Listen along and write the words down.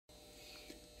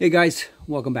Hey guys,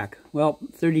 welcome back. Well,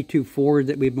 32 Ford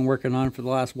that we've been working on for the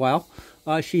last while,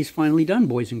 she's finally done,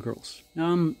 boys and girls.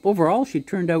 Overall, she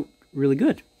turned out really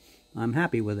good. I'm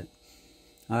happy with it.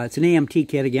 It's an AMT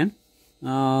kit again.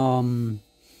 Well,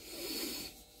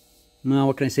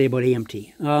 what can I say about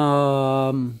AMT?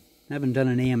 I haven't done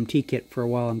an AMT kit for a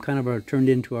while. I'm kind of turned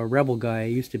into a Rebel guy. I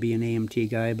used to be an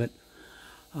AMT guy, but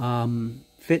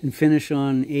fit and finish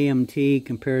on AMT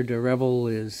compared to Rebel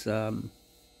is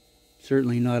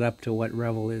certainly not up to what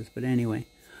Rebel is. But anyway,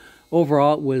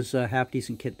 overall it was a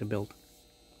half-decent kit to build.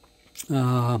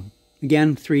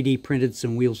 Again, 3D printed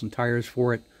some wheels and tires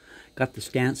for it. Got the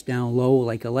stance down low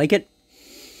like I like it.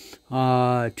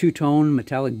 Two-tone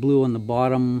metallic blue on the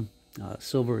bottom,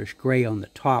 silverish gray on the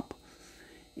top.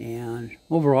 And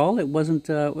overall, it wasn't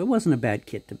a bad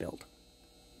kit to build.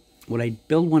 Would I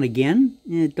build one again?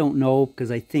 Don't know, because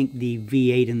I think the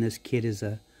V8 in this kit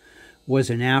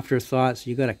was an afterthought. So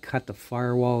you got to cut the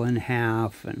firewall in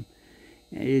half, and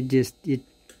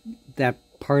that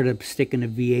part of sticking a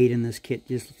V8 in this kit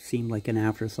just seemed like an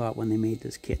afterthought when they made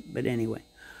this kit. But anyway,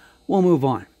 we'll move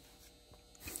on.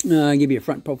 I'll give you a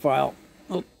front profile,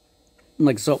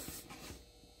 like so.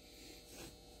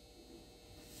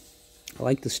 I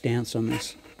like the stance on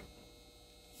this.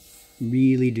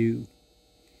 Really do.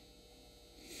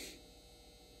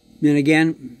 And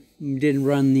again, didn't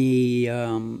run the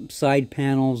side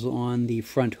panels on the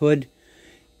front hood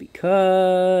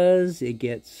because it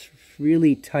gets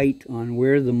really tight on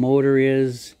where the motor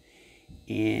is,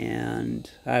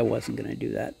 and I wasn't going to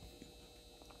do that.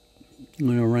 I'm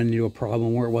going to run into a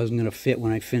problem where it wasn't going to fit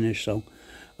when I finish, so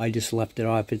I just left it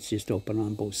off. It's just open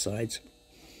on both sides.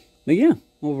 But yeah,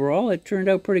 overall it turned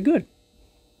out pretty good.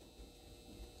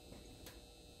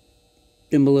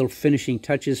 Them little finishing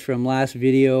touches from last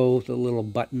video, the little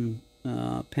button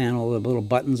panel, the little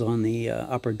buttons on the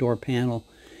upper door panel,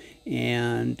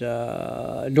 and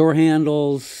door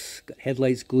handles, got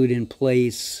headlights glued in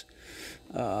place,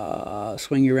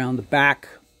 swing around the back.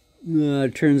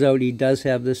 Turns out he does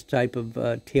have this type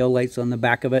of tail lights on the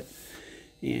back of it,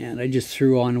 and I just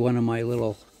threw on one of my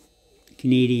little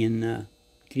Canadian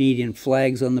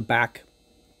flags on the back.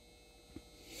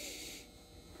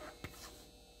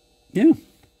 Yeah,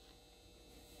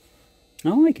 I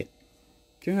like it.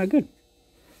 Turned out good.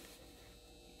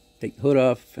 Take the hood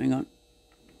off. Hang on.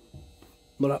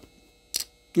 What up?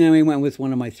 Yeah, we went with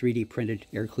one of my 3D printed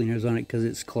air cleaners on it because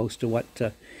it's close to what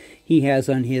he has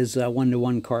on his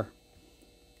one-to-one car.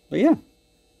 But yeah,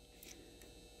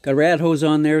 got a rad hose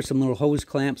on there. Some little hose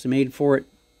clamps I made for it.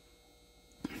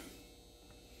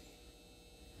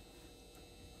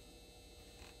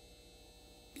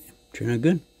 Turned out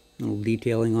good. A little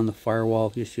detailing on the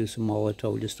firewall. Just use some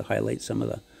Molotov just to highlight some of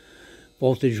the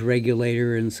voltage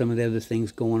regulator and some of the other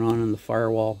things going on in the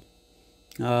firewall.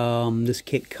 This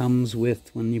kit comes with,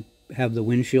 when you have the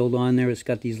windshield on there, it's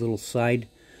got these little side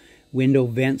window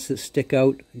vents that stick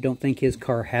out. I don't think his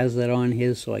car has that on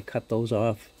his, so I cut those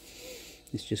off.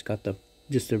 It's just got the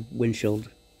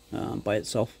windshield by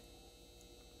itself.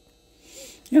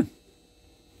 Yeah,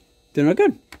 they're not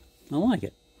good. I like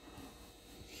it.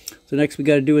 So next we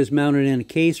got to do is mount it in a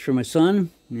case for my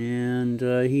son, and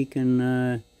he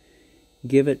can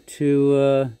give it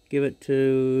to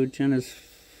Jenna's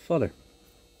father.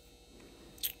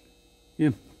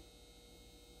 Yeah.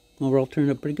 Overall turned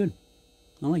out pretty good.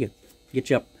 I like it. Get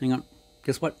you up. Hang on.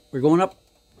 Guess what? We're going up.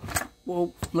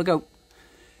 Whoa, look out.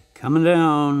 Coming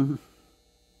down.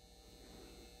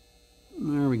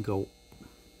 There we go.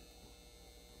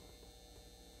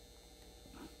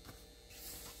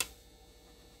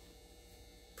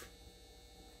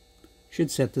 Should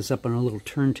set this up on a little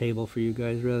turntable for you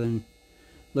guys rather than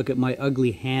look at my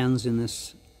ugly hands in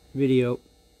this video.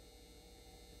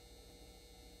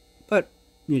 But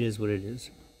it is what it is.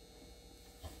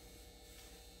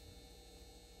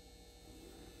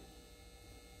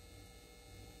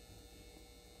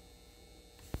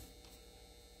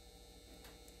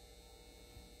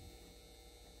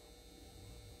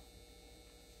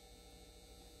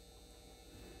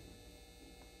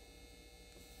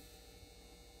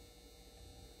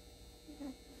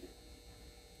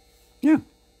 Yeah,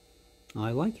 I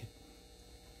like it.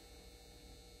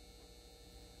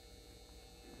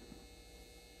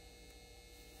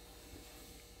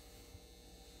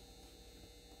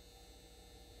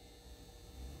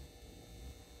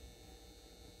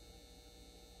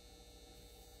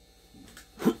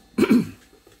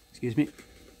 Excuse me.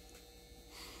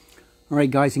 All right,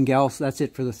 guys and gals, that's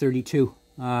it for the 32.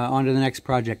 On to the next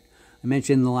project. I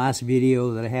mentioned in the last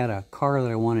video that I had a car that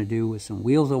I want to do with some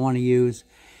wheels I want to use.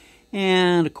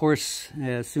 And of course,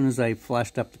 as soon as I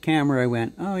flashed up the camera, I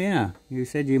went, oh yeah, you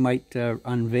said you might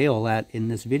unveil that in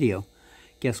this video.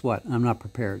 Guess what? I'm not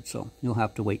prepared, so you'll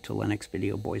have to wait till the next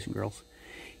video, boys and girls.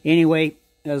 Anyway,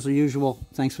 as usual,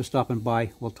 thanks for stopping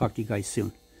by. We'll talk to you guys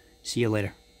soon. See you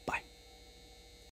later.